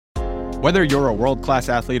Whether you're a world-class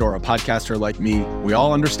athlete or a podcaster like me, we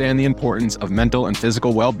all understand the importance of mental and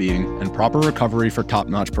physical well-being and proper recovery for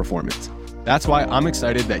top-notch performance. That's why I'm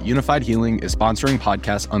excited that Unified Healing is sponsoring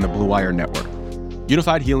podcasts on the Blue Wire Network.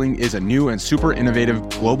 Unified Healing is a new and super innovative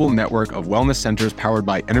global network of wellness centers powered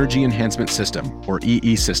by Energy Enhancement System, or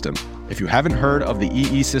EE System. If you haven't heard of the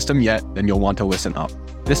EE System yet, then you'll want to listen up.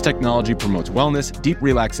 This technology promotes wellness, deep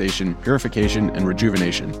relaxation, purification, and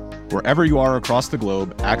rejuvenation. Wherever you are across the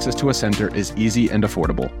globe, access to a center is easy and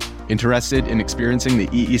affordable. Interested in experiencing the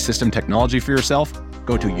EE System technology for yourself?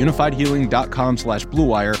 Go to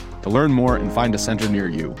unifiedhealing.com/bluewire to learn more and find a center near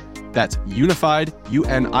you. That's unified,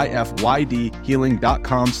 UNIFYD,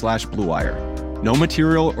 healing.com/bluewire. No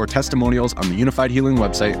material or testimonials on the Unified Healing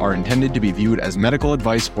website are intended to be viewed as medical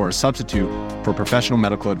advice or a substitute for professional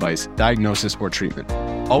medical advice, diagnosis, or treatment.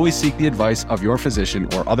 Always seek the advice of your physician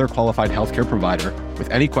or other qualified healthcare provider with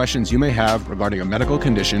any questions you may have regarding a medical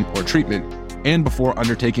condition or treatment and before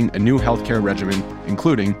undertaking a new healthcare regimen,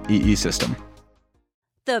 including EE System.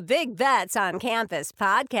 The Big Bets on Campus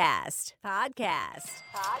podcast. All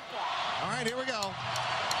right, here we go.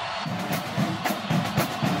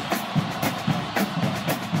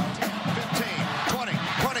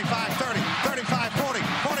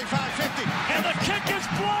 50, and the kick is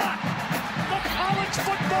blocked. The college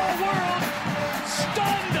football world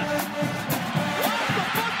stunned. Lost the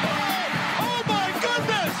football. Oh my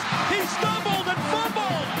goodness! He stumbled and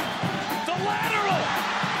fumbled. The lateral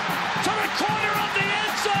to the corner of the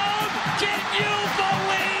end zone. Can you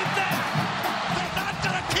believe that? They're not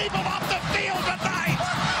going to keep him off the field tonight.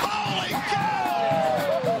 Holy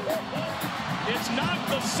cow! It's not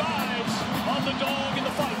the size of the dog in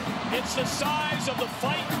the fight. It's the size of the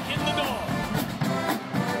fight in the dog.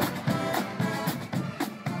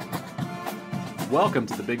 Welcome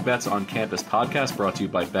to the Big Bets on Campus podcast, brought to you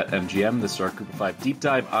by BetMGM. This is our Group of 5 Deep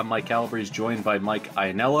Dive. I'm Mike Calabrese, joined by Mike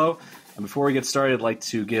Iannello. And before we get started, I'd like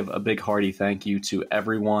to give a big hearty thank you to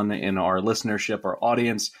everyone in our listenership, our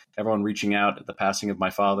audience, everyone reaching out at the passing of my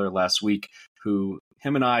father last week,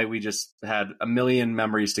 him and I, we just had a million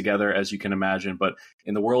memories together, as you can imagine. But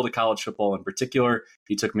in the world of college football in particular,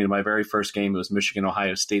 he took me to my very first game. It was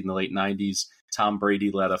Michigan-Ohio State in the late 90s. Tom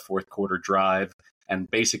Brady led a fourth quarter drive. And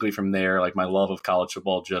basically from there, like, my love of college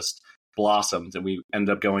football just blossomed. And we ended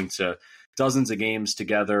up going to dozens of games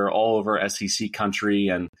together all over SEC country.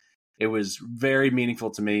 And it was very meaningful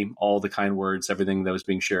to me, all the kind words, everything that was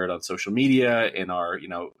being shared on social media, in our,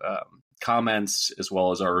 comments, as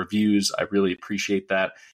well as our reviews. I really appreciate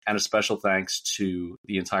that. And a special thanks to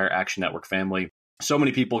the entire Action Network family. So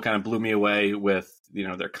many people kind of blew me away with,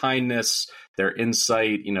 their kindness, their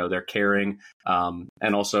insight, their caring.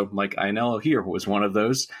 And also Mike Iannello here was one of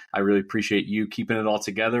those. I really appreciate you keeping it all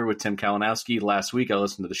together with Tim Kalinowski. Last week, I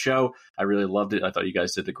listened to the show. I really loved it. I thought you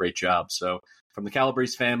guys did a great job. So from the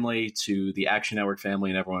Calabrese family to the Action Network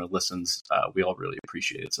family and everyone who listens, we all really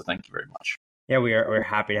appreciate it. So thank you very much. Yeah, we're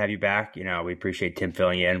happy to have you back. We appreciate Tim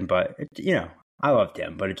filling in, but I love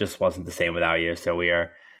Tim, but it just wasn't the same without you. So we're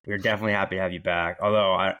definitely happy to have you back.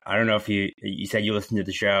 Although I don't know if you said you listened to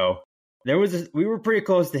the show. We were pretty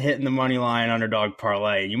close to hitting the money line underdog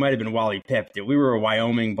parlay. You might have been Wally pipped it. We were a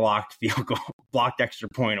Wyoming blocked field goal, blocked extra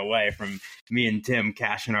point away from me and Tim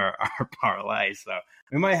cashing our parlay. So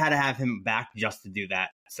we might have had to have him back just to do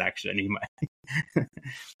that section. He might.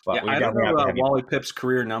 But I don't know about Wally Pipp's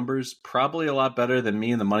career numbers. Probably a lot better than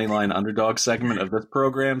me in the Moneyline Underdog segment of this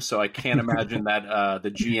program. So I can't imagine that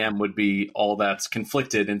the GM would be all that's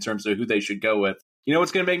conflicted in terms of who they should go with. You know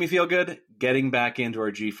what's going to make me feel good? Getting back into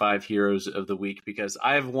our G5 Heroes of the Week, because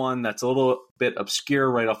I have one that's a little bit obscure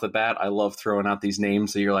right off the bat. I love throwing out these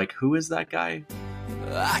names so you're like, who is that guy?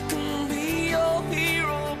 I can be your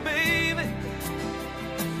hero, baby.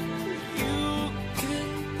 You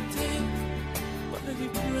can take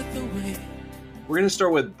my breath away. We're going to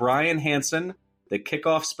start with Brian Hansen, the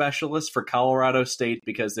kickoff specialist for Colorado State,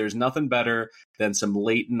 because there's nothing better than some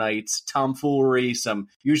late nights tomfoolery.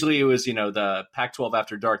 Usually it was, the Pac-12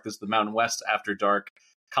 after dark. This is the Mountain West after dark.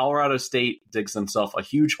 Colorado State digs themselves a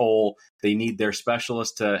huge hole. They need their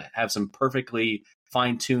specialist to have some perfectly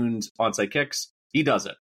fine-tuned onside kicks. He does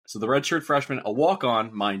it. So the redshirt freshman, a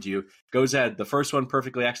walk-on, mind you, goes ahead. The first one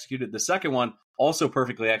perfectly executed. The second one also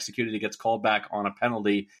perfectly executed. He gets called back on a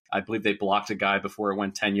penalty. I believe they blocked a guy before it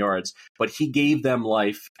went 10 yards. But he gave them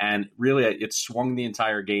life, and really it swung the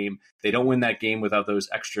entire game. They don't win that game without those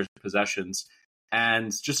extra possessions.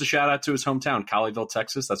 And just a shout out to his hometown, Colleyville,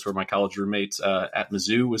 Texas. That's where my college roommate at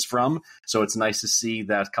Mizzou was from. So it's nice to see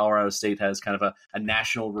that Colorado State has kind of a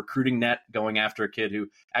national recruiting net going after a kid who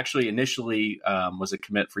actually initially was a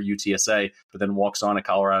commit for UTSA, but then walks on at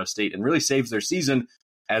Colorado State and really saves their season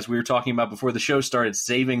as we were talking about before the show started,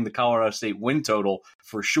 saving the Colorado State win total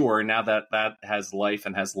for sure. Now that has life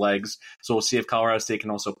and has legs. So we'll see if Colorado State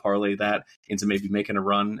can also parlay that into maybe making a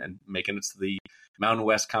run and making it to the Mountain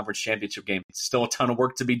West Conference Championship game. Still a ton of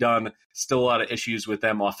work to be done. Still a lot of issues with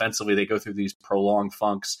them offensively. They go through these prolonged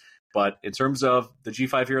funks. But in terms of the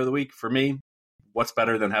G5 Hero of the Week, for me, what's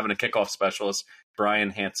better than having a kickoff specialist,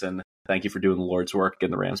 Brian Hansen? Thank you for doing the Lord's work,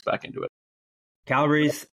 getting the Rams back into it.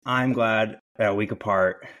 Calabrese, I'm glad that a week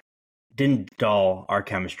apart didn't dull our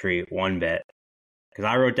chemistry one bit. Because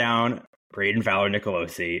I wrote down Braden Fowler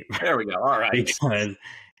Nicolosi. There we go. All right. Because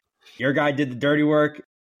your guy did the dirty work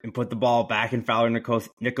and put the ball back in Fowler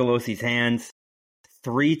Nicolosi's hands.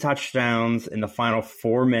 3 touchdowns in the final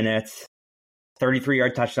 4 minutes.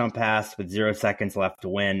 33-yard touchdown pass with 0 seconds left to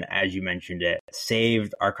win, as you mentioned it.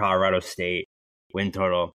 Saved our Colorado State win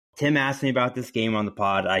total. Tim asked me about this game on the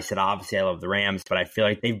pod. I said, obviously, I love the Rams, but I feel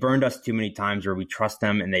like they've burned us too many times where we trust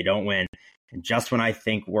them and they don't win. And just when I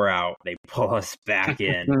think we're out, they pull us back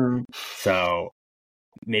in. So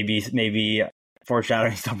maybe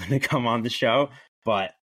foreshadowing something to come on the show.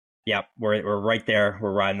 But, yeah, we're right there.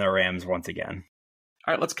 We're riding the Rams once again.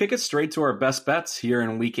 All right, let's kick it straight to our best bets here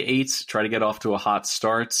in Week 8. Try to get off to a hot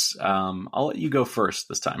start. I'll let you go first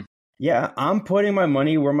this time. Yeah, I'm putting my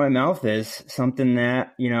money where my mouth is. Something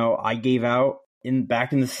that, I gave out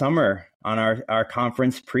back in the summer on our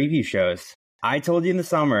conference preview shows. I told you in the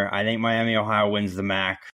summer, I think Miami, Ohio wins the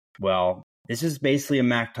MAC. Well, this is basically a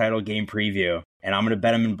MAC title game preview, and I'm going to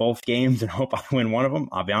bet them in both games and hope I win one of them.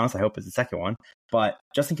 I'll be honest, I hope it's the second one. But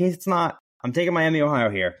just in case it's not, I'm taking Miami, Ohio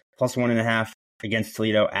here, plus 1.5 against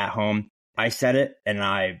Toledo at home. I said it, and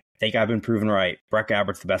I think I've been proven right. Brett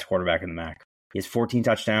Gabbert's the best quarterback in the MAC. He has 14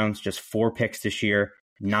 touchdowns, just 4 picks this year,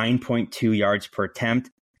 9.2 yards per attempt.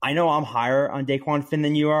 I know I'm higher on Daquan Finn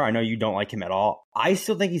than you are. I know you don't like him at all. I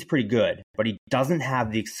still think he's pretty good, but he doesn't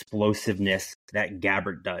have the explosiveness that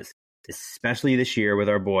Gabbert does, especially this year with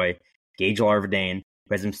our boy, Gage Larvadain,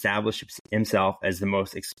 who has established himself as the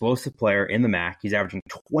most explosive player in the MAC. He's averaging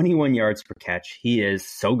 21 yards per catch. He is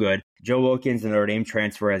so good. Joe Wilkins, the Notre Dame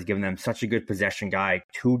transfer, has given them such a good possession guy,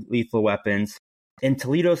 2 lethal weapons. And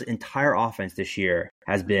Toledo's entire offense this year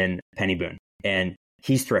has been Penny Boone, and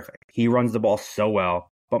he's terrific. He runs the ball so well.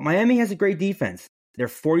 But Miami has a great defense. They're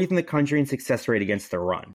 40th in the country in success rate against the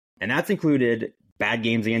run. And that's included bad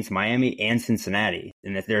games against Miami and Cincinnati,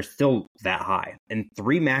 and that they're still that high. In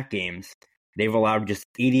 3 MAC games, they've allowed just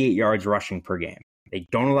 88 yards rushing per game. They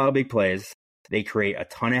don't allow big plays. They create a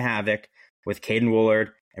ton of havoc with Caden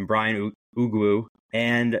Woolard and Brian Ugwu.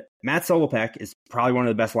 And Matt Solopek is probably one of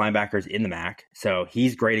the best linebackers in the MAC, so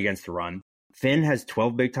he's great against the run. Finn has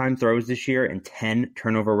 12 big-time throws this year and 10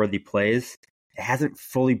 turnover-worthy plays. It hasn't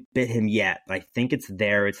fully bit him yet, but I think it's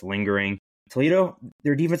there. It's lingering. Toledo,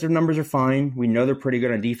 their defensive numbers are fine. We know they're pretty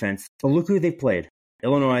good on defense. But look who they've played.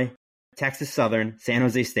 Illinois, Texas Southern, San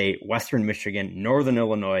Jose State, Western Michigan, Northern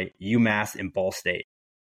Illinois, UMass, and Ball State.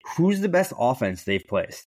 Who's the best offense they've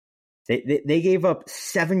placed? They gave up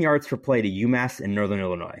 7 yards per play to UMass and Northern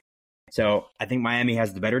Illinois. So I think Miami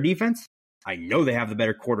has the better defense. I know they have the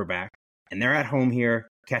better quarterback. And they're at home here,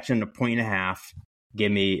 catching 1.5.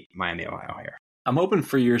 Give me Miami, Ohio here. I'm hoping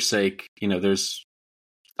for your sake, there's,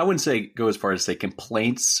 I wouldn't say go as far as say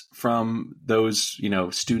complaints from those,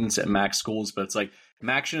 students at MAC schools, but it's like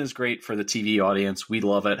MACtion is great for the TV audience. We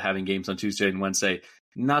love it, having games on Tuesday and Wednesday.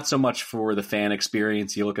 Not so much for the fan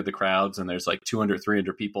experience. You look at the crowds and there's like 200,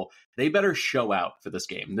 300 people. They better show out for this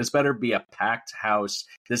game. This better be a packed house.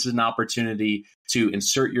 This is an opportunity to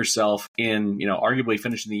insert yourself in, arguably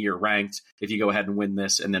finishing the year ranked if you go ahead and win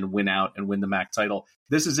this and then win out and win the MAC title.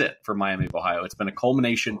 This is it for Miami of Ohio. It's been a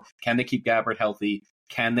culmination. Can they keep Gabbert healthy?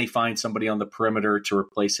 Can they find somebody on the perimeter to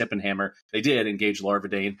replace Hippenhammer? They did engage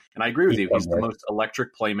Larvadain. And I agree with you. He's the most electric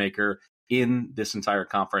playmaker in this entire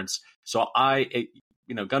conference. So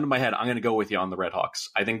gun to my head, I'm going to go with you on the Red Hawks.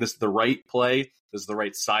 I think this is the right play. This is the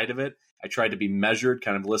right side of it. I tried to be measured,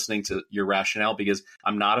 kind of listening to your rationale, because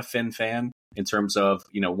I'm not a Finn fan in terms of,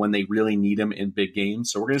 when they really need him in big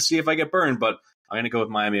games. So we're going to see if I get burned, but I'm going to go with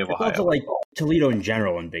Miami of Ohio. Also like Toledo in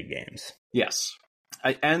general in big games. Yes.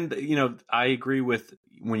 I agree with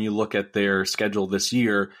when you look at their schedule this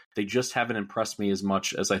year, they just haven't impressed me as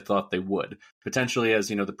much as I thought they would. Potentially as,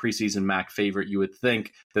 the preseason MAC favorite, you would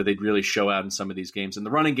think that they'd really show out in some of these games. And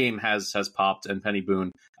the running game has popped, and Penny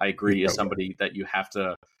Boone, I agree, is somebody that you have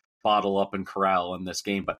to bottle up and corral in this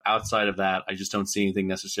game. But outside of that, I just don't see anything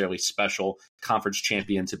necessarily special, conference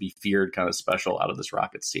champion to be feared kind of special out of this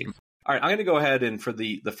Rockets team. All right, I'm going to go ahead and for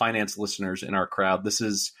the finance listeners in our crowd, this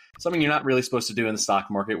is something you're not really supposed to do in the stock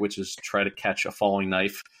market, which is try to catch a falling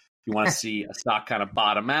knife. If you want to see a stock kind of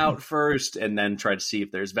bottom out first and then try to see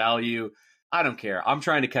if there's value, I don't care. I'm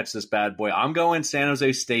trying to catch this bad boy. I'm going San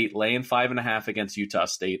Jose State, laying 5.5 against Utah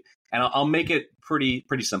State, and I'll make it pretty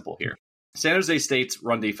simple here. San Jose State's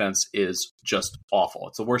run defense is just awful.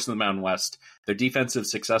 It's the worst in the Mountain West. Their defensive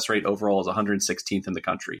success rate overall is 116th in the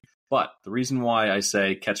country. But the reason why I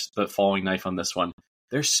say catch the falling knife on this one,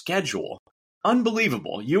 their schedule,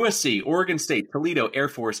 unbelievable. USC, Oregon State, Toledo, Air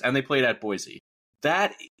Force, and they played at Boise.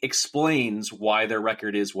 That explains why their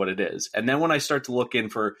record is what it is. And then when I start to look in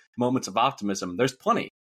for moments of optimism, there's plenty.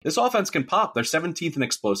 This offense can pop. They're 17th in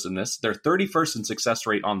explosiveness. They're 31st in success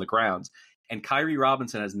rate on the ground. And Kyrie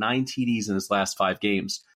Robinson has 9 TDs in his last 5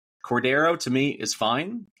 games. Cordero, to me, is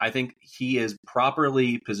fine. I think he is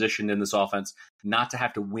properly positioned in this offense not to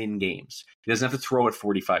have to win games. He doesn't have to throw it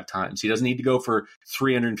 45 times. He doesn't need to go for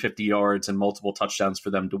 350 yards and multiple touchdowns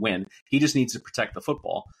for them to win. He just needs to protect the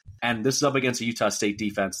football. And this is up against a Utah State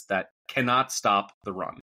defense that cannot stop the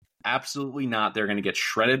run. Absolutely not. They're going to get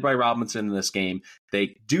shredded by Robinson in this game.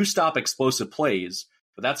 They do stop explosive plays,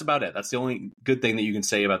 but that's about it. That's the only good thing that you can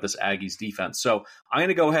say about this Aggies defense. So I'm going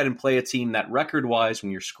to go ahead and play a team that record-wise,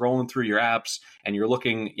 when you're scrolling through your apps and you're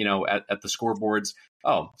looking, at the scoreboards,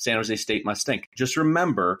 San Jose State must stink. Just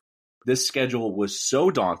remember, this schedule was so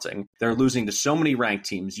daunting. They're losing to so many ranked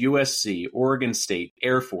teams: USC, Oregon State,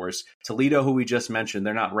 Air Force, Toledo, who we just mentioned.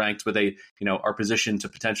 They're not ranked, but they, are positioned to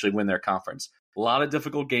potentially win their conference. A lot of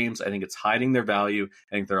difficult games. I think it's hiding their value.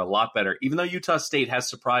 I think they're a lot better. Even though Utah State has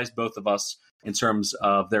surprised both of us in terms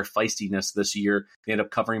of their feistiness this year, they end up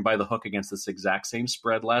covering by the hook against this exact same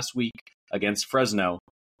spread last week against Fresno.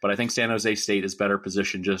 But I think San Jose State is better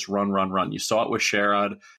positioned. Just run. You saw it with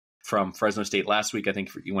Sherrod from Fresno State last week. I think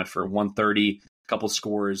he went for 130, a couple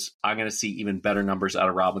scores. I'm going to see even better numbers out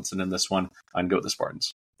of Robinson in this one. I'm going to go with the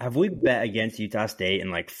Spartans. Have we bet against Utah State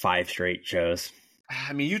in 5 straight shows?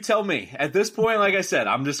 I mean, you tell me. At this point, like I said,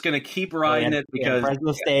 I'm just going to keep riding it because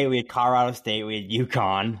Fresno State, we had Colorado State, we had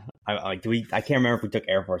UConn. I can't remember if we took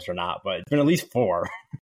Air Force or not, but it's been at least 4.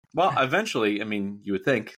 Well, eventually, you would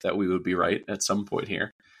think that we would be right at some point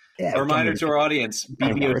here. Yeah, a reminder to our audience,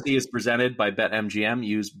 BBOC is presented by BetMGM.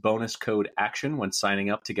 Use bonus code ACTION when signing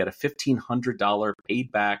up to get a $1,500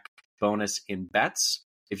 paid back bonus in bets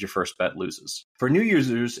if your first bet loses. For new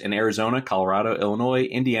users in Arizona, Colorado, Illinois,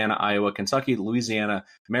 Indiana, Iowa, Kentucky, Louisiana,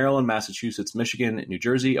 Maryland, Massachusetts, Michigan, New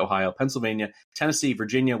Jersey, Ohio, Pennsylvania, Tennessee,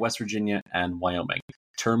 Virginia, West Virginia, and Wyoming.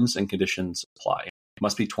 Terms and conditions apply.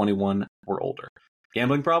 Must be 21 or older.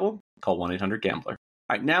 Gambling problem? Call 1-800-GAMBLER.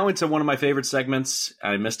 All right, now into one of my favorite segments.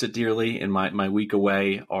 I missed it dearly in my week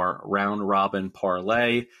away, our round robin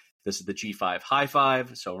parlay. This is the G5 High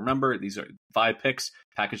Five. So remember, these are 5 picks.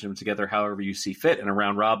 Package them together however you see fit in a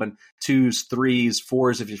round robin. 2s, 3s,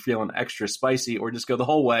 4s if you're feeling extra spicy, or just go the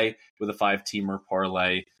whole way with a 5-teamer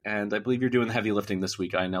parlay. And I believe you're doing the heavy lifting this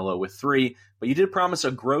week, Ianello, with 3. But you did promise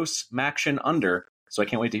a gross Maction under, so I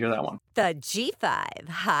can't wait to hear that one. The G5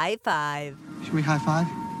 High Five. Should we high five?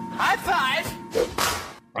 High five!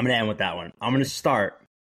 I'm going to end with that one. I'm going to start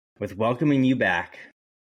with welcoming you back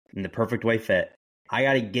in the perfect way fit. I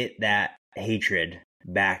got to get that hatred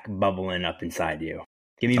back bubbling up inside you.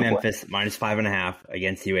 Give me Memphis minus 5.5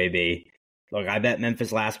 against UAB. Look, I bet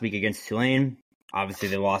Memphis last week against Tulane. Obviously,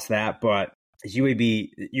 they lost that, but it's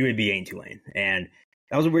UAB ain't Tulane. And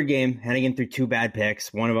that was a weird game. Hennigan threw 2 bad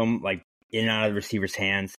picks. One of them, in and out of the receiver's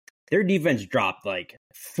hands. Their defense dropped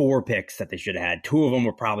 4 picks that they should have had. 2 of them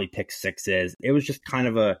were probably pick sixes. It was just kind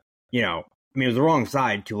of it was the wrong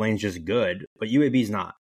side. Tulane's just good, but UAB's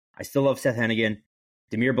not. I still love Seth Hennigan.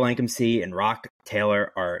 Demir Blankenship and Rock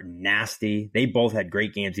Taylor are nasty. They both had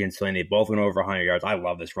great games against Tulane. They both went over 100 yards. I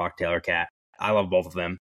love this Rock Taylor cat. I love both of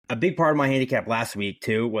them. A big part of my handicap last week,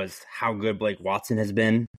 too, was how good Blake Watson has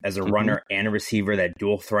been as a runner and a receiver, that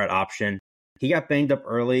dual threat option. He got banged up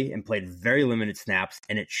early and played very limited snaps,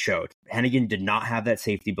 and it showed. Hennigan did not have that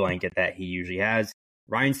safety blanket that he usually has.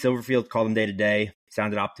 Ryan Silverfield called him day-to-day,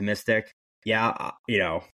 sounded optimistic. Yeah,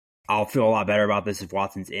 I'll feel a lot better about this if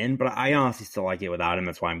Watson's in, but I honestly still like it without him.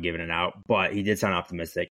 That's why I'm giving it out. But he did sound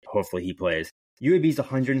optimistic. Hopefully he plays. UAB's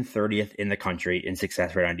 130th in the country in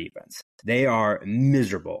success rate on defense. They are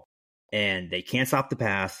miserable, and they can't stop the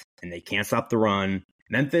pass, and they can't stop the run.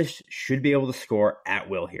 Memphis should be able to score at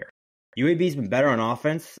will here. UAB's been better on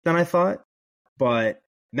offense than I thought, but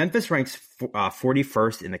Memphis ranks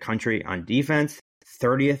 41st in the country on defense,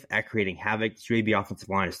 30th at creating havoc. The UAB offensive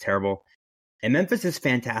line is terrible. And Memphis is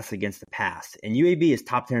fantastic against the pass. And UAB is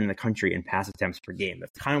top 10 in the country in pass attempts per game.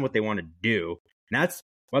 That's kind of what they want to do. And that's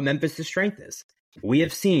what Memphis' strength is. We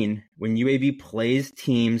have seen when UAB plays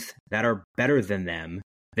teams that are better than them,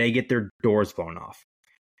 they get their doors blown off.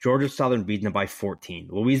 Georgia Southern beat them by 14.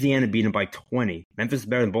 Louisiana beat them by 20. Memphis is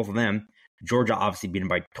better than both of them. Georgia obviously beat them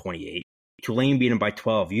by 28. Tulane beat them by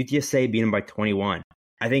 12. UTSA beat them by 21.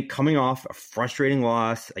 I think coming off a frustrating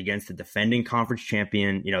loss against the defending conference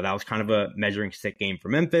champion, that was kind of a measuring stick game for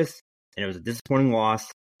Memphis, and it was a disappointing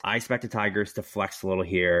loss. I expect the Tigers to flex a little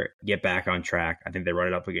here, get back on track. I think they run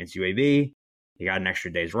it up against UAB. They got an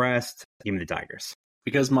extra day's rest. Give me the Tigers.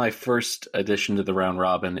 Because my first addition to the round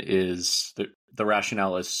robin is the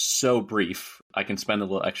rationale is so brief, I can spend a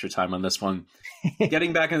little extra time on this one.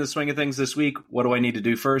 Getting back in the swing of things this week, what do I need to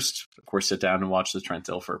do first? Of course, sit down and watch the Trent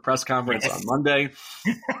Dilfer press conference on Monday,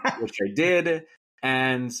 which I did.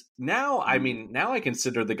 And now I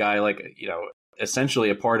consider the guy essentially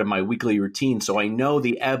a part of my weekly routine. So I know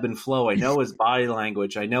the ebb and flow. I know his body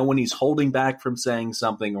language. I know when he's holding back from saying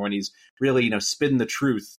something or when he's really, spitting the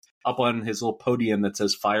truth up on his little podium that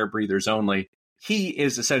says fire breathers only. He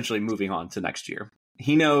is essentially moving on to next year.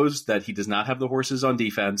 He knows that he does not have the horses on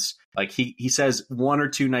defense. Like he says one or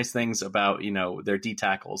two nice things about, their D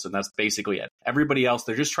tackles, and that's basically it. Everybody else,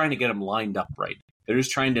 they're just trying to get them lined up right. They're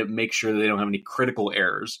just trying to make sure that they don't have any critical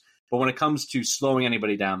errors. But when it comes to slowing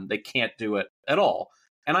anybody down, they can't do it at all.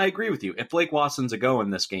 And I agree with you. If Blake Watson's a go in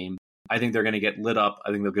this game, I think they're going to get lit up.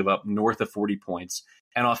 I think they'll give up north of 40 points.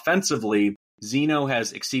 And offensively, Zeno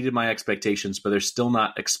has exceeded my expectations, but they're still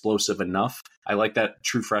not explosive enough. I like that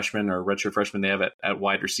true freshman or redshirt freshman they have at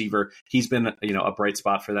wide receiver. He's been, a bright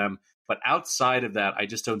spot for them. But outside of that, I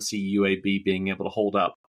just don't see UAB being able to hold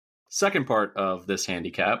up. Second part of this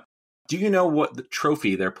handicap, do you know what the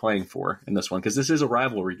trophy they're playing for in this one? Because this is a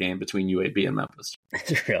rivalry game between UAB and Memphis.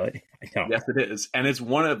 Really? I don't. Yes, it is. And it's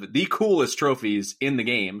one of the coolest trophies in the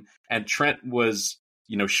game. And Trent was,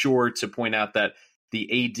 sure to point out that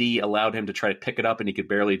the AD allowed him to try to pick it up and he could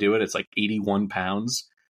barely do it. It's like 81 pounds.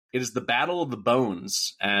 It is the Battle of the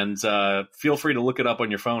Bones. And feel free to look it up on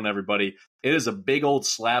your phone, everybody. It is a big old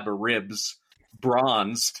slab of ribs,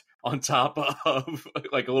 bronzed on top of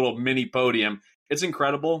like a little mini podium. It's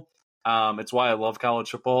incredible. It's why I love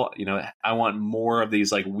college football. I want more of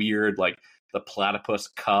these like weird, like the platypus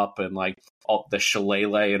cup and like all the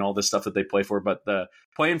shillelagh and all this stuff that they play for. But the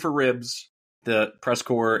playing for ribs, the press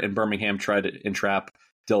corps in Birmingham tried to entrap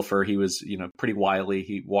Dilfer. He was, pretty wily.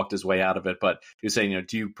 He walked his way out of it. But he was saying,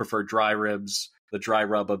 do you prefer dry ribs, the dry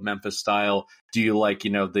rub of Memphis style? Do you like,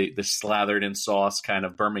 the slathered in sauce kind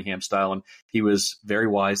of Birmingham style? And he was very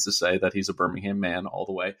wise to say that he's a Birmingham man all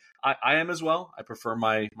the way. I am as well. I prefer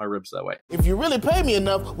my ribs that way. If you really pay me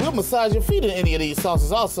enough, we'll massage your feet in any of these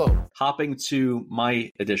sauces also. Hopping to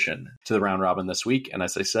my addition to the round robin this week. And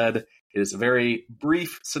as I said, it is a very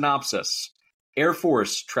brief synopsis. Air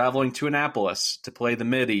Force traveling to Annapolis to play the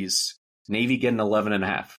Middies. Navy getting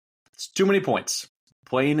 11.5. It's too many points.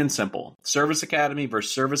 Plain and simple. Service Academy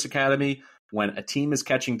versus Service Academy. When a team is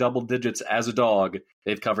catching double digits as a dog,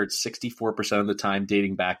 they've covered 64% of the time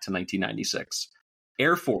dating back to 1996.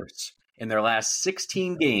 Air Force, in their last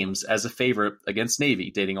 16 games as a favorite against Navy,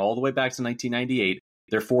 dating all the way back to 1998,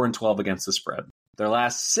 they're 4-12 against the spread. Their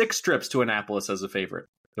last 6 trips to Annapolis as a favorite,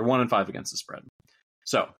 they're 1-5 against the spread.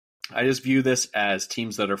 So I just view this as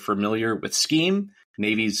teams that are familiar with scheme.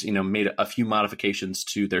 Navy's, made a few modifications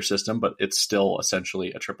to their system, but it's still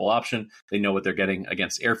essentially a triple option. They know what they're getting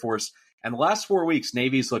against Air Force. And the last 4 weeks,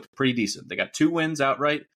 Navy's looked pretty decent. They got 2 wins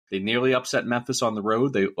outright. They nearly upset Memphis on the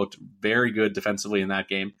road. They looked very good defensively in that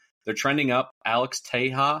game. They're trending up. Alex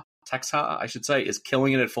Texa, is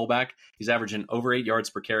killing it at fullback. He's averaging over 8 yards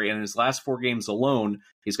per carry. And in his last 4 games alone,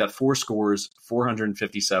 he's got 4 scores,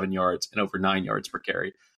 457 yards, and over 9 yards per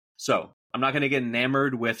carry. So I'm not going to get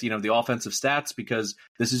enamored with, the offensive stats because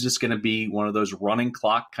this is just going to be one of those running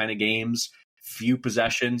clock kind of games. Few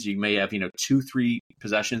possessions. You may have, 2-3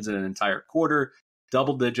 possessions in an entire quarter.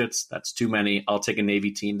 Double digits. That's too many. I'll take a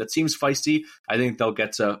Navy team that seems feisty. I think they'll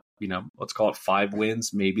get to, let's call it 5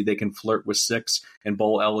 wins. Maybe they can flirt with 6 in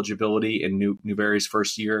bowl eligibility in Newberry's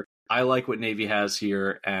first year. I like what Navy has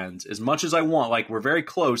here. And as much as I want, we're very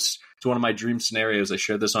close to one of my dream scenarios. I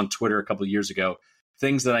shared this on Twitter a couple of years ago.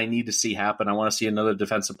 Things that I need to see happen. I want to see another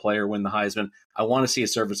defensive player win the Heisman. I want to see a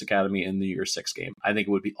Service Academy in the year 6 game. I think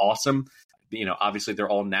it would be awesome. Obviously they're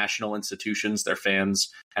all national institutions. Their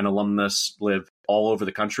fans and alumnus live all over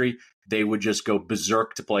the country. They would just go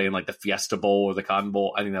berserk to play in like the Fiesta Bowl or the Cotton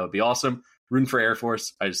Bowl. I think that would be awesome. Rooting for Air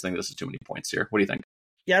Force. I just think this is too many points here. What do you think?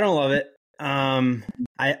 Yeah, I don't love it.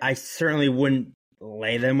 I certainly wouldn't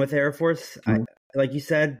lay them with Air Force, like you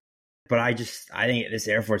said. But I think this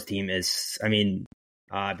Air Force team is,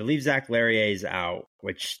 I believe Zach Larrier is out,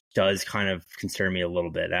 which does kind of concern me a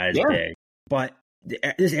little bit. That is big. But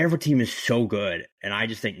this Air Force team is so good, and I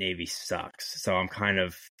just think Navy sucks. So I'm kind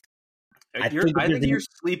of I think you're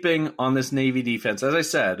sleeping on this Navy defense. As I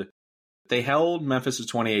said, they held Memphis to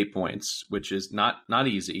 28 points, which is not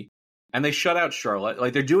easy. And they shut out Charlotte.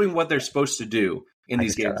 Like, they're doing what they're supposed to do in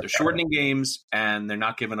these games. They're shortening games, and they're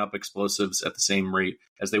not giving up explosives at the same rate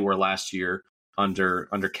as they were last year under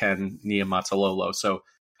Ken Niumatalolo. So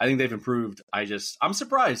I think they've improved. I'm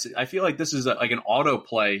surprised. I feel like this is like an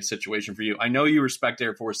autoplay situation for you. I know you respect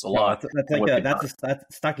Air Force a lot. That's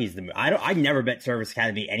Stucky's the move. I never bet Service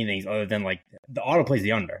Academy anything other than like the autoplay's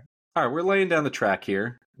the under. All right, we're laying down the track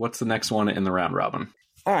here. What's the next one in the round robin?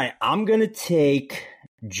 All right, I'm gonna take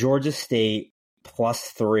Georgia State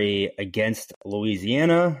 +3 against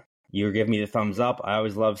Louisiana. You're giving me the thumbs up. I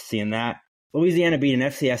always love seeing that. Louisiana beat an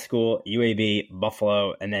FCS school, UAB,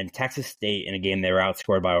 Buffalo, and then Texas State in a game they were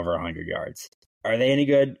outscored by over 100 yards. Are they any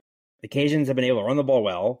good? The Cajuns have been able to run the ball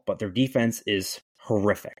well, but their defense is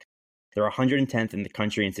horrific. They're 110th in the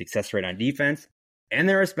country in success rate on defense, and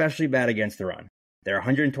they're especially bad against the run. They're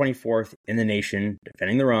 124th in the nation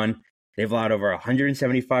defending the run. They've allowed over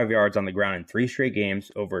 175 yards on the ground in 3 straight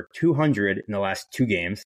games, over 200 in the last 2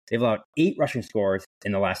 games. They've allowed 8 rushing scores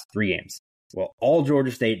in the last 3 games. Well, all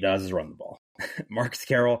Georgia State does is run the ball. Marcus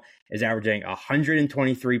Carroll is averaging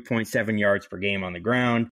 123.7 yards per game on the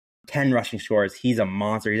ground, 10 rushing scores. He's a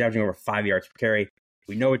monster. He's averaging over 5 yards per carry.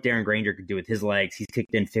 We know what Darren Granger could do with his legs. He's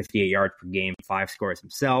kicked in 58 yards per game, 5 scores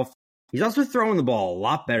himself. He's also throwing the ball a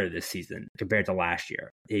lot better this season compared to last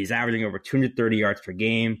year. He's averaging over 230 yards per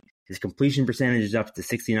game. His completion percentage is up to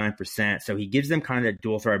 69%. So he gives them kind of that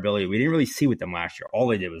dual throw ability we didn't really see with them last year. All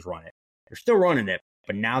they did was run it. They're still running it,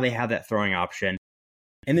 but now they have that throwing option.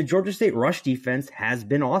 And the Georgia State rush defense has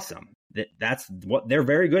been awesome. That's what they're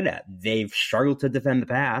very good at. They've struggled to defend the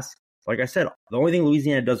pass. Like I said, the only thing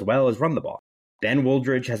Louisiana does well is run the ball. Ben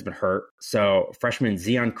Wooldridge has been hurt, so freshman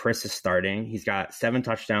Zion Chris is starting. He's got 7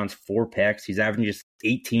 touchdowns, 4 picks. He's averaging just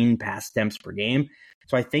 18 pass attempts per game.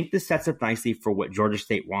 So I think this sets up nicely for what Georgia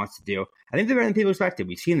State wants to do. I think they're better than people expected.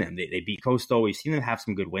 We've seen them. They beat Coastal. We've seen them have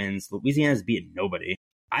some good wins. Louisiana's beaten nobody.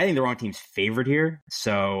 I think the wrong team's favored here.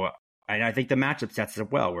 So I think the matchup sets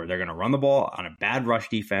up well, where they're going to run the ball on a bad rush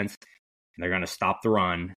defense, and they're going to stop the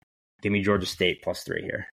run. Give me Georgia State +3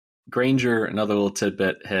 here. Granger, another little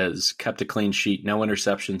tidbit, has kept a clean sheet, no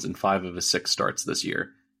interceptions in 5 of his 6 starts this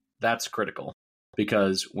year. That's critical,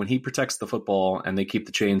 because when he protects the football and they keep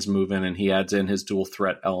the chains moving and he adds in his dual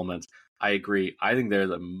threat element, I agree. I think they're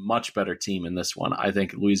the much better team in this one. I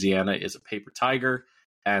think Louisiana is a paper tiger,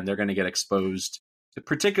 and they're going to get exposed,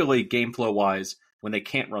 particularly game flow wise, when they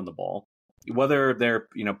can't run the ball. Whether they're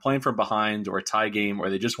playing from behind or a tie game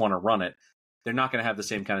or they just want to run it, they're not going to have the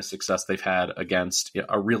same kind of success they've had against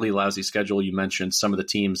a really lousy schedule. You mentioned some of the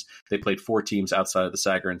teams. They played 4 teams outside of the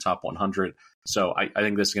Sagarin top 100. So I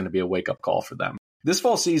think this is going to be a wake-up call for them. This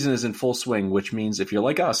fall season is in full swing, which means if you're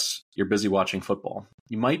like us, you're busy watching football.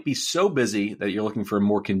 You might be so busy that you're looking for a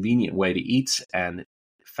more convenient way to eat, and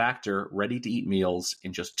Factor ready-to-eat meals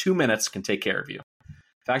in just 2 minutes can take care of you.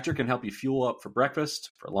 Factor can help you fuel up for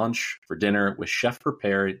breakfast, for lunch, for dinner with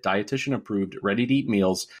chef-prepared, dietitian-approved, ready-to-eat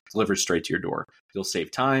meals delivered straight to your door. You'll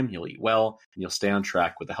save time, you'll eat well, and you'll stay on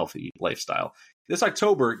track with a healthy lifestyle. This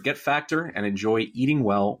October, get Factor and enjoy eating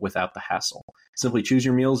well without the hassle. Simply choose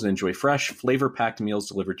your meals and enjoy fresh, flavor-packed meals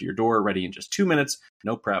delivered to your door, ready in just 2 minutes,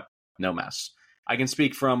 no prep, no mess. I can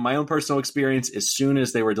speak from my own personal experience. As soon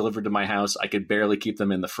as they were delivered to my house, I could barely keep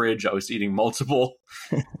them in the fridge. I was eating multiple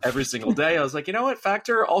every single day. I was like, you know what,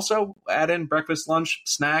 Factor, also add in breakfast, lunch,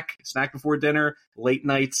 snack before dinner, late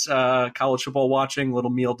nights, college football watching, little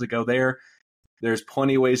meal to go there. There's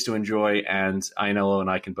plenty of ways to enjoy, and Ainello and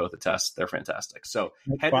I can both attest they're fantastic. So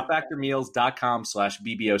head to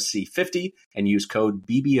factormeals.com/BBOC50 and use code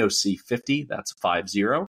BBOC50. That's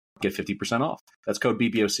 50. Get 50% off. That's code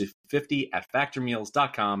BBOC50 at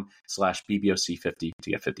factormeals.com/BBOC50 to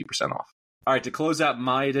get 50% off. All right, to close out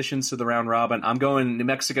my additions to the round robin, I'm going New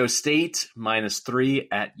Mexico State -3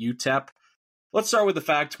 at UTEP. Let's start with the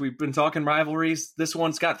fact we've been talking rivalries. This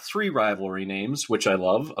one's got 3 rivalry names, which I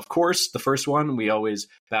love. Of course, the first one, we always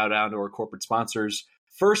bow down to our corporate sponsors.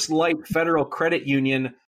 First Light Federal Credit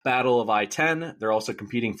Union, Battle of I-10. They're also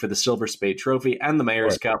competing for the Silver Spade Trophy and the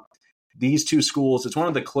Mayor's Cup. These 2 schools, it's one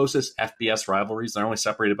of the closest FBS rivalries. They're only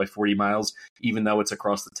separated by 40 miles, even though it's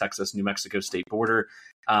across the Texas-New Mexico state border.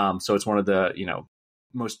 So it's one of the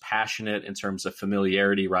most passionate in terms of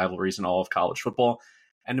familiarity rivalries in all of college football.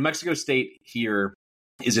 And New Mexico State here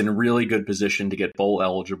is in a really good position to get bowl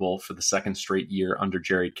eligible for the 2nd straight year under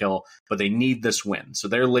Jerry Kill, but they need this win. So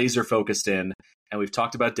they're laser focused in, and we've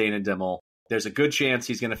talked about Dana Dimmel. There's a good chance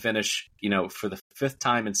he's going to finish, for the 5th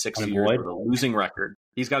time in 6 years with a losing record.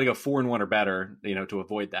 He's got to go 4-1 or better, to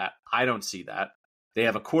avoid that. I don't see that. They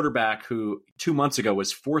have a quarterback who 2 months ago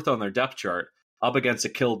was 4th on their depth chart up against a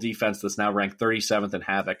kill defense that's now ranked 37th in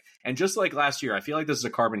Havoc. And just like last year, I feel like this is a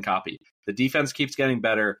carbon copy. The defense keeps getting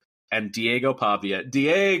better, and Diego Pavia,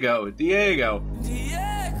 Diego,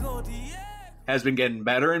 has been getting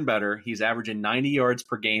better and better. He's averaging 90 yards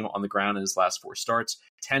per game on the ground in his last 4 starts,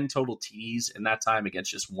 10 total TDs in that time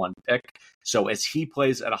against just 1 pick. So as he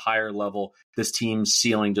plays at a higher level, this team's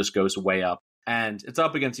ceiling just goes way up. And it's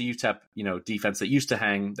up against a UTEP, defense that used to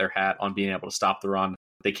hang their hat on being able to stop the run.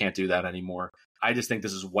 They can't do that anymore. I just think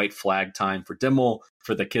this is white flag time for Dimmel,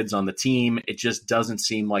 for the kids on the team. It just doesn't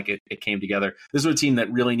seem like it came together. This was a team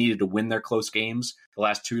that really needed to win their close games the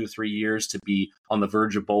last 2 to 3 years to be on the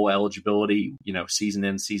verge of bowl eligibility, season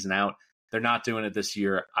in, season out. They're not doing it this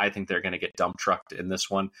year. I think they're going to get dump trucked in this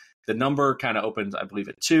one. The number kind of opens, I believe,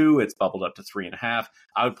 at 2. It's bubbled up to 3.5.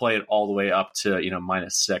 I would play it all the way up to,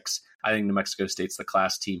 -6. I think New Mexico State's the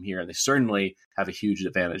class team here, and they certainly have a huge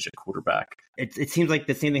advantage at quarterback. It seems like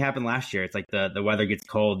the same thing happened last year. It's like the weather gets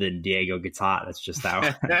cold and Diego gets hot. That's just how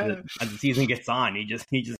as the season gets on. He just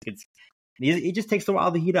takes a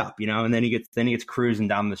while to heat up, and then he gets cruising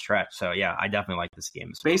down the stretch. So yeah, I definitely like this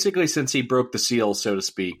game. Basically, since he broke the seal, so to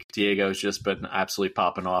speak, Diego's just been absolutely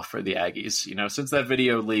popping off for the Aggies. Since that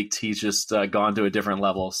video leaked, he's just gone to a different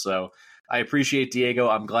level. So I appreciate Diego.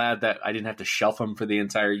 I'm glad that I didn't have to shelf him for the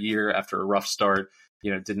entire year after a rough start.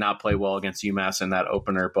 Did not play well against UMass in that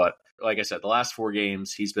opener. But like I said, the last 4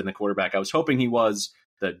 games, he's been the quarterback. I was hoping he was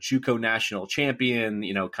the JUCO national champion,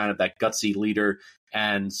 kind of that gutsy leader.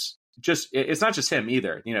 And it's not just him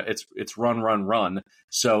either. It's run.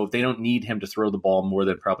 So they don't need him to throw the ball more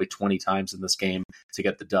than probably 20 times in this game to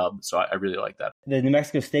get the dub. So I really like that. The New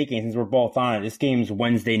Mexico State game, since we're both on it, this game's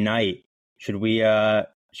Wednesday night. Should we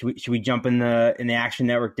jump in the Action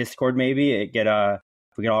Network Discord maybe?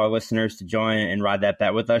 If we get all our listeners to join and ride that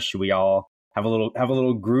bet with us, should we all have a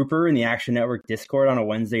little grouper in the Action Network Discord on a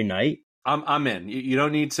Wednesday night? I'm in. You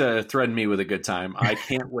don't need to threaten me with a good time. I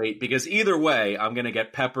can't wait, because either way, I'm going to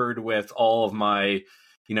get peppered with all of my,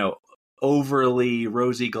 overly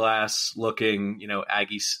rosy glass looking,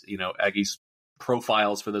 Aggies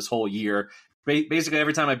profiles for this whole year. Basically,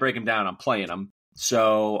 every time I break them down, I'm playing them.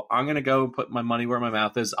 So I'm going to go put my money where my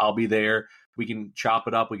mouth is. I'll be there. We can chop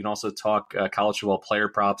it up. We can also talk college football player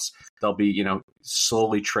props. They'll be,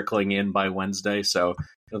 slowly trickling in by Wednesday. So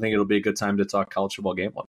I think it'll be a good time to talk college football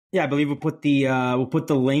gambling. Yeah, I believe we'll put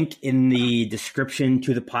the link in the description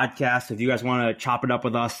to the podcast. If you guys want to chop it up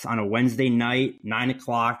with us on a Wednesday night,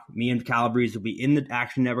 9:00, me and Calabrese will be in the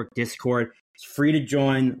Action Network Discord. It's free to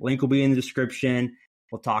join. Link will be in the description.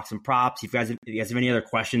 We'll talk some props. If you guys have any other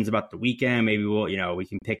questions about the weekend, maybe you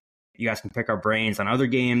guys can pick our brains on other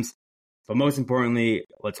games. But most importantly,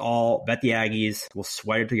 let's all bet the Aggies. We'll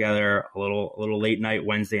sweat it together a little late night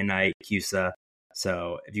Wednesday night, CUSA.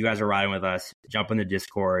 So if you guys are riding with us, jump in the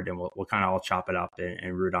Discord and we'll kind of all chop it up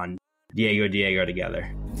and root on Diego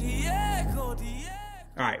together.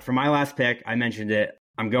 All right, for my last pick, I mentioned it.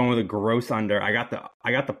 I'm going with a gross under. I got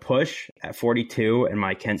the push at 42 and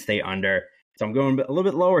my Kent State under. So I'm going a little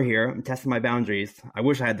bit lower here. I'm testing my boundaries. I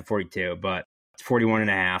wish I had the 42, but it's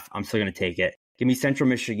 41.5. I'm still going to take it. Give me Central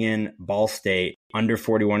Michigan, Ball State, under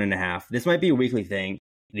 41.5. This might be a weekly thing.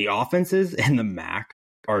 The offenses in the MAC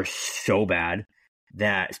are so bad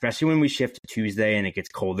that, especially when we shift to Tuesday and it gets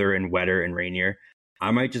colder and wetter and rainier,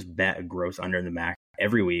 I might just bet a gross under in the MAC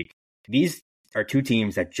every week. These are 2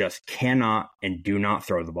 teams that just cannot and do not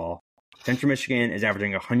throw the ball. Central Michigan is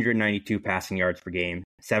averaging 192 passing yards per game,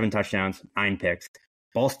 7 touchdowns, 9 picks.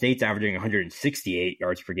 Ball State's averaging 168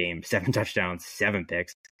 yards per game, 7 touchdowns, 7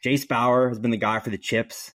 picks. Jace Bauer has been the guy for the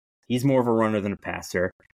Chips. He's more of a runner than a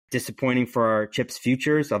passer. Disappointing for our Chips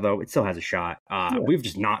futures, although it still has a shot. We've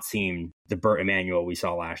just not seen the Burt Emanuel we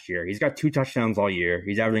saw last year. He's got 2 touchdowns all year.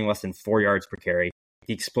 He's averaging less than 4 yards per carry.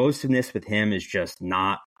 The explosiveness with him is just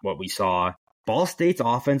not what we saw. Ball State's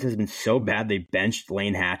offense has been so bad they benched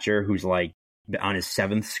Lane Hatcher, who's like on his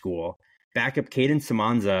 7th school. Backup Caden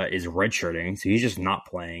Samanza is redshirting, so he's just not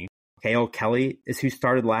playing. Kale Kelly is who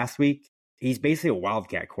started last week. He's basically a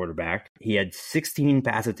wildcat quarterback. He had 16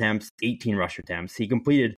 pass attempts, 18 rush attempts. He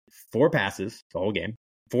completed 4 passes the whole game,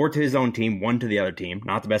 4 to his own team, 1 to the other team.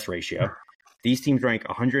 Not the best ratio. These teams rank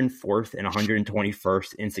 104th and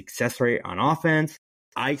 121st in success rate on offense.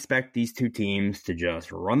 I expect these 2 teams to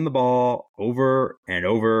just run the ball over and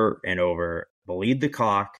over and over, bleed the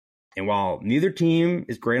clock. And while neither team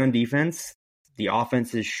is great on defense, the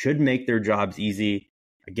offenses should make their jobs easy.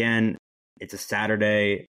 Again, it's a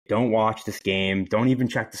Saturday. Don't watch this game. Don't even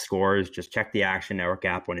check the scores. Just check the Action Network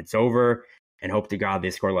app when it's over and hope to God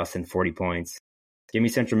they score less than 40 points. Give me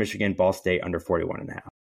Central Michigan, Ball State under 41.5.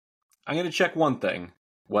 I'm going to check one thing,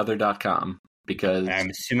 weather.com, because I'm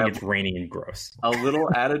assuming it's raining and gross. a little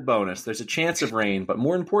added bonus. There's a chance of rain, but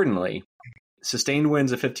more importantly, sustained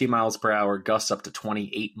winds of 15 miles per hour, gusts up to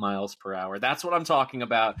 28 miles per hour. That's what I'm talking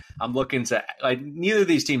about. I'm looking to neither of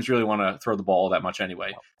these teams really want to throw the ball that much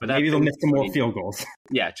anyway. But maybe they'll miss some more field goals.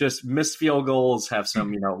 Yeah, just missed field goals, have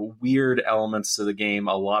some weird elements to the game,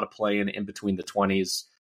 a lot of play in between the 20s.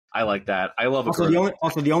 I like that. I love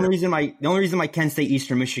the only reason my Kent State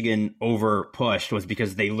Eastern Michigan over pushed was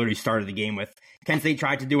because they literally started the game with Kent State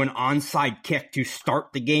tried to do an onside kick to start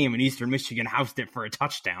the game, and Eastern Michigan housed it for a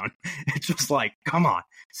touchdown. It's just like, come on.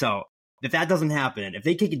 So if that doesn't happen, if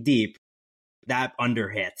they kick it deep, that under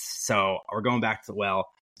hits. So we're going back to All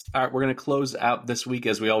right, we're going to close out this week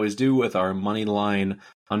as we always do with our money line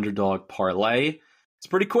underdog parlay. It's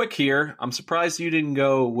pretty quick here. I'm surprised you didn't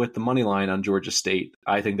go with the money line on Georgia State.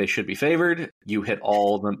 I think they should be favored. You hit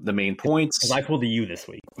all the main points. Because I pulled the U this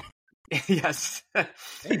week. Yes.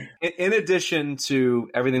 In addition to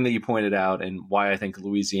everything that you pointed out and why I think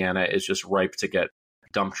Louisiana is just ripe to get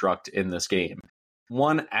dump trucked in this game.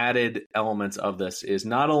 One added element of this is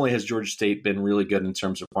not only has Georgia State been really good in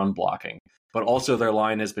terms of run blocking, but also their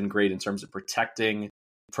line has been great in terms of protecting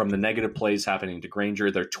from the negative plays happening to Granger.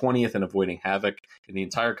 They're 20th in avoiding havoc in the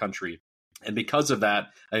entire country. And because of that,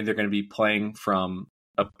 I think they're going to be playing from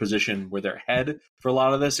a position where they're ahead for a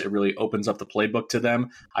lot of this. It really opens up the playbook to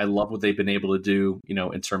them. I love what they've been able to do,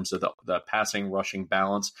 in terms of the passing, rushing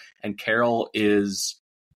balance. And Carroll is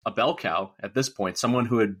a bell cow at this point, someone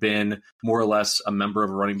who had been more or less a member of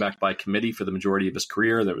a running back by committee for the majority of his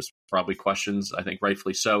career. There was probably questions, I think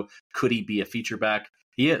rightfully so. Could he be a feature back?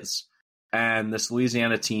 He is. And this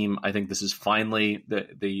Louisiana team, I think this is finally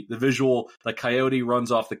the visual. The coyote runs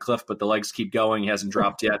off the cliff, but the legs keep going. He hasn't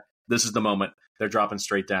dropped yet. This is the moment. They're dropping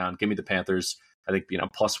straight down. Give me the Panthers. I think,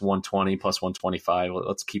 plus 120, plus 125.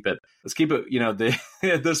 Let's keep it.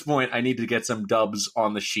 At this point, I need to get some dubs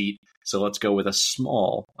on the sheet. So let's go with a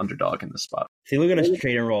small underdog in this spot. See, look at us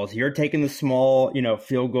trading roles. You're taking the small,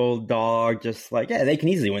 field goal dog, just like, yeah, they can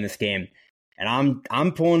easily win this game. And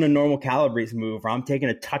I'm pulling a normal Calabrese move where I'm taking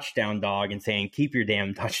a touchdown dog and saying, keep your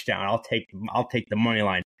damn touchdown. I'll take the money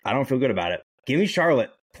line. I don't feel good about it. Give me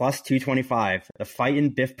Charlotte plus 225. The fighting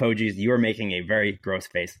Biff Pogies, you are making a very gross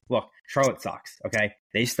face. Look, Charlotte sucks, okay?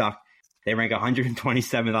 They suck. They rank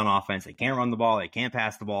 127th on offense. They can't run the ball. They can't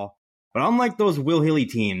pass the ball. But unlike those Will Hilly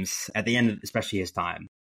teams at the end of especially his time,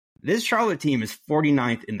 this Charlotte team is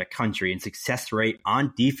 49th in the country in success rate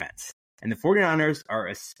on defense. And the 49ers are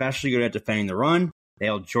especially good at defending the run. They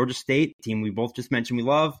held Georgia State, team we both just mentioned we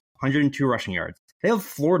love, 102 rushing yards. They held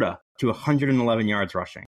Florida to 111 yards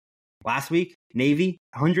rushing. Last week, Navy,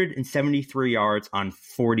 173 yards on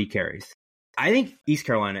 40 carries. I think East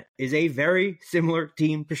Carolina is a very similar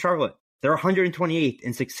team to Charlotte. They're 128th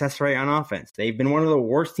in success rate on offense. They've been one of the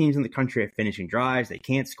worst teams in the country at finishing drives. They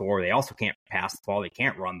can't score. They also can't pass the ball. They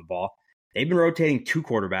can't run the ball. They've been rotating two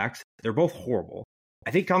quarterbacks. They're both horrible. I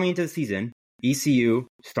think coming into the season, ECU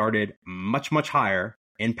started much, much higher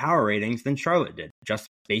in power ratings than Charlotte did, just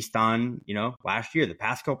based on, last year, the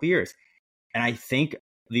past couple years. And I think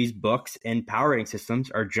these books and power rating systems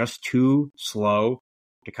are just too slow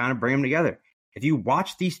to kind of bring them together. If you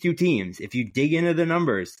watch these two teams, if you dig into the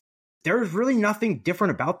numbers, there's really nothing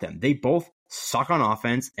different about them. They both suck on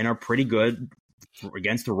offense and are pretty good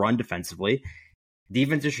against the run defensively.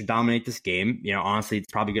 Defenses should dominate this game. Honestly,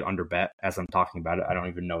 it's probably a good under bet as I'm talking about it. I don't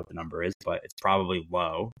even know what the number is, but it's probably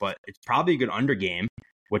low. But it's probably a good under game,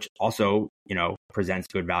 which also, presents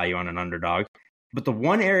good value on an underdog. But the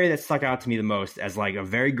one area that stuck out to me the most as like a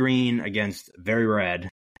very green against very red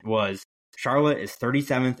was Charlotte is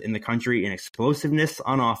 37th in the country in explosiveness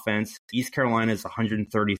on offense. East Carolina is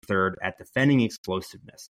 133rd at defending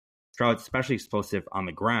explosiveness. Charlotte's especially explosive on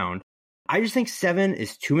the ground. I just think 7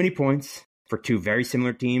 is too many points for two very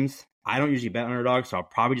similar teams. I don't usually bet underdogs, so I'll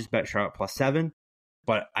probably just bet Charlotte plus 7.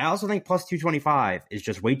 But I also think plus 225 is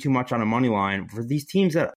just way too much on a money line for these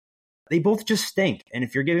teams that they both just stink. And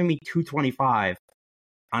if you're giving me 225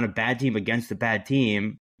 on a bad team against a bad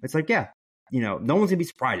team, it's like, yeah, no one's going to be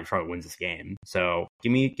surprised if Charlotte wins this game. So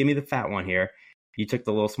give me the fat one here. You took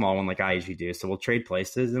the little small one like I usually do. So we'll trade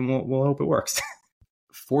places and we'll hope it works.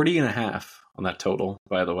 40.5 on that total,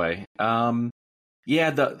 by the way.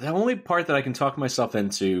 Yeah, the only part that I can talk myself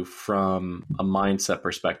into from a mindset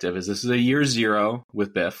perspective is this is a year zero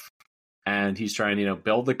with Biff, and he's trying to,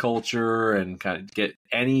 build the culture and kind of get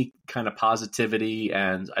any kind of positivity.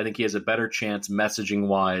 And I think he has a better chance messaging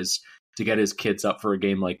wise to get his kids up for a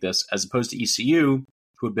game like this, as opposed to ECU,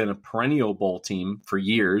 who have been a perennial bowl team for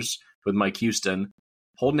years with Mike Houston,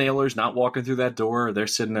 Holden Ayler's not walking through that door. They're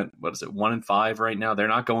sitting at, 1-5 right now. They're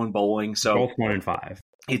not going bowling. So both 1-5.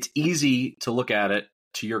 It's easy to look at it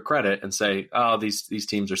to your credit and say, oh, these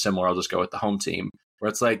teams are similar. I'll just go with the home team. Where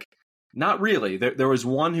it's like, not really. There was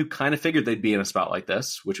one who kind of figured they'd be in a spot like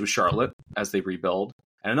this, which was Charlotte as they rebuild.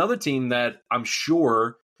 And another team that I'm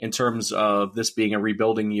sure, in terms of this being a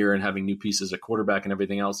rebuilding year and having new pieces at quarterback and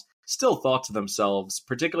everything else, still thought to themselves,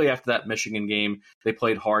 particularly after that Michigan game, they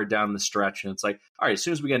played hard down the stretch. And it's like, all right, as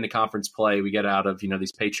soon as we get into conference play, we get out of,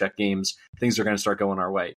 these paycheck games, things are going to start going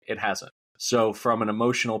our way. It hasn't. So from an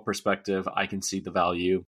emotional perspective, I can see the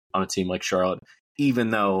value on a team like Charlotte, even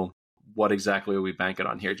though what exactly are we banking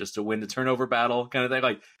on here? Just to win the turnover battle kind of thing?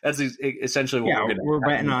 Like, that's essentially what we're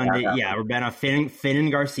betting on. We're betting on Finn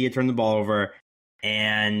and Garcia turn the ball over,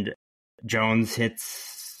 and Jones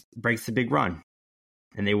breaks the big run,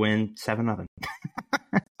 and they win 7-0.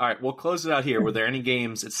 All right, we'll close it out here. Were there any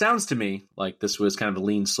games? It sounds to me like this was kind of a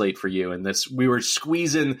lean slate for you, and we were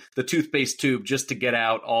squeezing the toothpaste tube just to get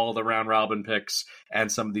out all the round robin picks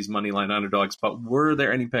and some of these money line underdogs. But were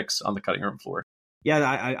there any picks on the cutting room floor?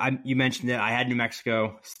 Yeah, you mentioned it. I had New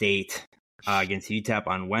Mexico State against UTEP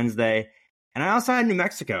on Wednesday, and I also had New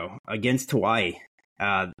Mexico against Hawaii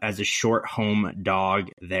as a short home dog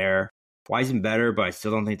there. Hawaii's been better, but I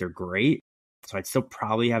still don't think they're great. So I'd still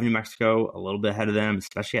probably have New Mexico a little bit ahead of them,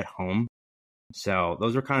 especially at home. So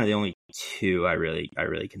those were kind of the only two I really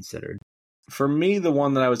considered. For me, the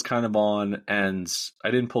one that I was kind of on, and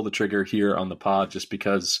I didn't pull the trigger here on the pod just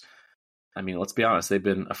because, I mean, let's be honest, they've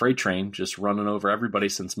been a freight train just running over everybody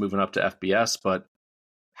since moving up to FBS. But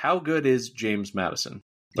how good is James Madison?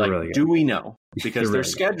 Like, really do we know? Because their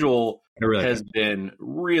schedule has been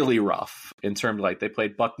really rough in terms of, like, they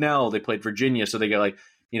played Bucknell, they played Virginia, so they got like,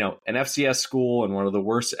 an FCS school and one of the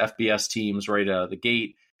worst FBS teams right out of the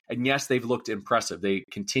gate. And yes, they've looked impressive. They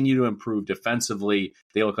continue to improve defensively.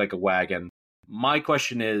 They look like a wagon. My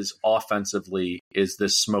question is, offensively, is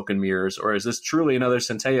this smoke and mirrors, or is this truly another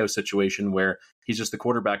Centeio situation where he's just the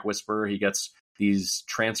quarterback whisperer? He gets these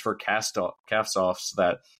transfer cast-offs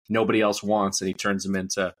that nobody else wants, and he turns them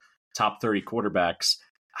into top 30 quarterbacks.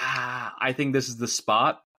 I think this is the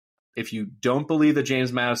spot. If you don't believe that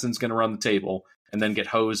James Madison's going to run the table and then get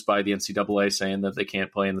hosed by the NCAA saying that they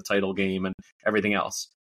can't play in the title game and everything else,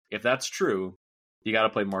 if that's true, you got to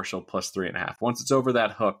play Marshall plus 3.5. Once it's over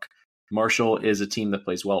that hook, Marshall is a team that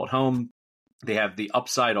plays well at home. They have the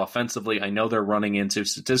upside offensively. I know they're running into,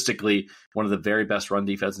 statistically, one of the very best run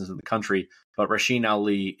defenses in the country, but Rasheen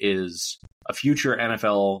Ali is a future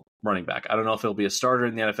NFL running back. I don't know if he'll be a starter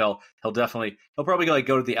in the NFL. He'll probably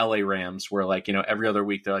go to the LA Rams where, every other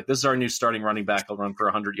week they're like, this is our new starting running back. He'll run for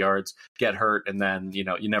 100 yards, get hurt, and then, you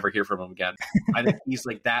never hear from him again. I think he's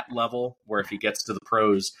like that level where if he gets to the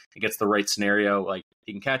pros, he gets the right scenario, like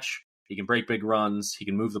he can catch, he can break big runs, he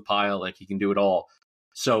can move the pile, like he can do it all.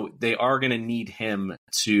 So they are going to need him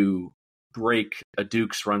to break a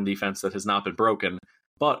Duke's run defense that has not been broken.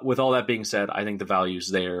 But with all that being said, I think the value's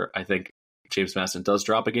there. I think James Madison does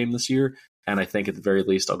drop a game this year, and I think at the very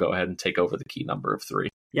least I'll go ahead and take over the key number of 3.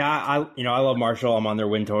 Yeah, I love Marshall. I'm on their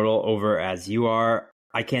win total over as you are.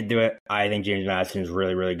 I can't do it. I think James Madison is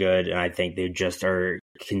really, really good, and I think they just are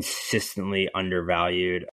consistently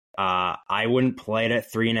undervalued. I wouldn't play it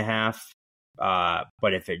at 3.5,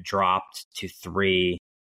 but if it dropped to 3,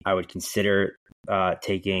 I would consider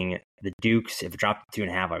taking the Dukes. If it dropped to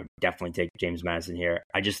 2.5, I would definitely take James Madison here.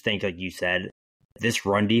 I just think, like you said, this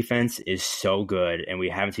run defense is so good, and we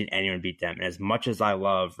haven't seen anyone beat them. And as much as I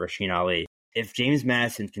love Rasheen Ali, if James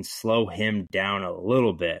Madison can slow him down a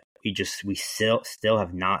little bit, we still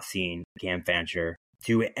have not seen Cam Fancher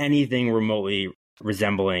do anything remotely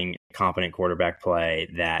resembling competent quarterback play.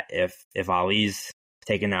 That if Ali's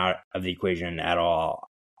taken out of the equation at all,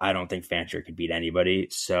 I don't think Fancher could beat anybody.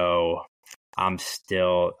 So I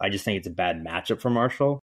just think it's a bad matchup for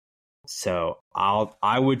Marshall. So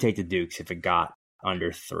I would take the Dukes if it got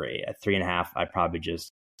under 3. At 3.5, I'd probably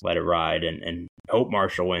just let it ride and hope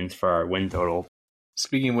Marshall wins for our win total.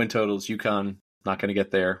 Speaking of win totals, UConn not going to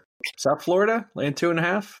get there. South Florida laying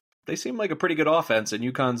 2.5. They seem like a pretty good offense, and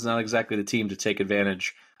UConn's not exactly the team to take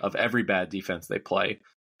advantage of every bad defense they play.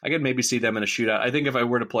 I could maybe see them in a shootout. I think if I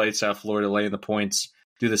were to play South Florida, laying the points,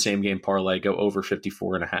 do the same game parlay, go over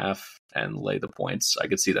 54.5 and lay the points, I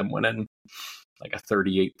could see them winning like a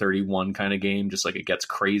 38-31 kind of game, just like it gets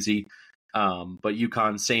crazy. But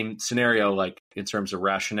UConn, same scenario, like in terms of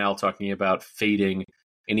rationale, talking about fading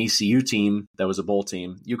an ECU team that was a bowl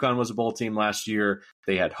team. UConn was a bowl team last year.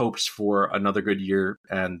 They had hopes for another good year,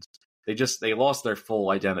 and they lost their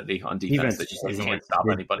full identity on defense. They just can't stop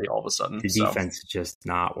anybody all of a sudden. The defense is just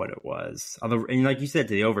not what it was. Although, and like you said,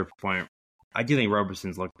 to the over point, I do think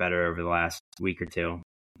Roberson's looked better over the last week or two.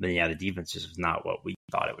 But yeah, the defense just was not what we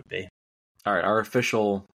thought it would be. All right, our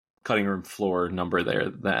official cutting room floor number there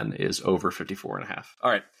then is over 54.5.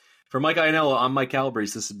 All right, for Mike Iannello, I'm Mike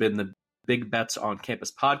Calabrese. This has been the Big Bets on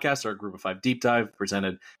Campus podcast, our Group of 5 deep dive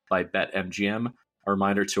presented by BetMGM. A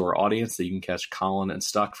reminder to our audience that you can catch Colin and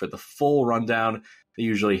Stuck for the full rundown. They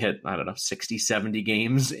usually hit, 60, 70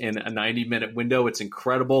 games in a 90-minute window. It's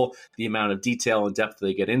incredible the amount of detail and depth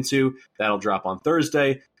they get into. That'll drop on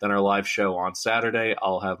Thursday. Then our live show on Saturday.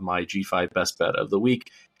 I'll have my G5 best bet of the week.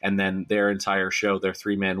 And then their entire show, their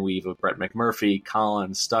three-man weave of Brett McMurphy,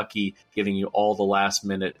 Colin, Stuckey, giving you all the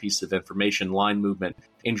last-minute piece of information, line movement,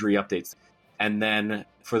 injury updates. And then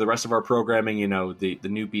for the rest of our programming, the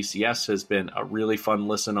new BCS has been a really fun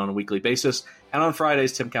listen on a weekly basis. And on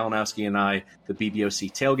Fridays, Tim Kalinowski and I, the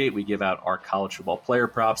BBOC Tailgate, we give out our college football player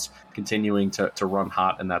props, continuing to run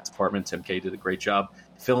hot in that department. Tim K did a great job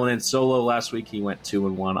filling in solo last week. He went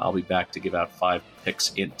 2-1. I'll be back to give out 5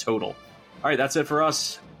 picks in total. All right, that's it for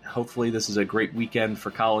us. Hopefully this is a great weekend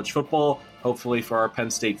for college football. Hopefully for our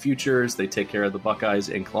Penn State futures, they take care of the Buckeyes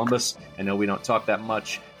in Columbus. I know we don't talk that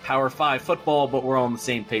much Power 5 football, but we're all on the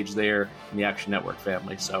same page there in the Action Network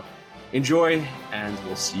family. So enjoy, and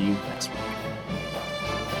we'll see you next week.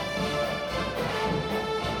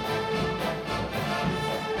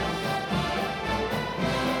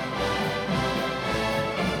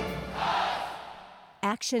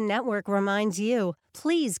 Action Network reminds you,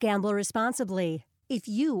 please gamble responsibly. If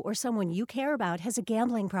you or someone you care about has a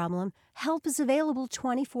gambling problem, help is available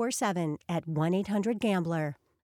 24/7 at 1-800-GAMBLER.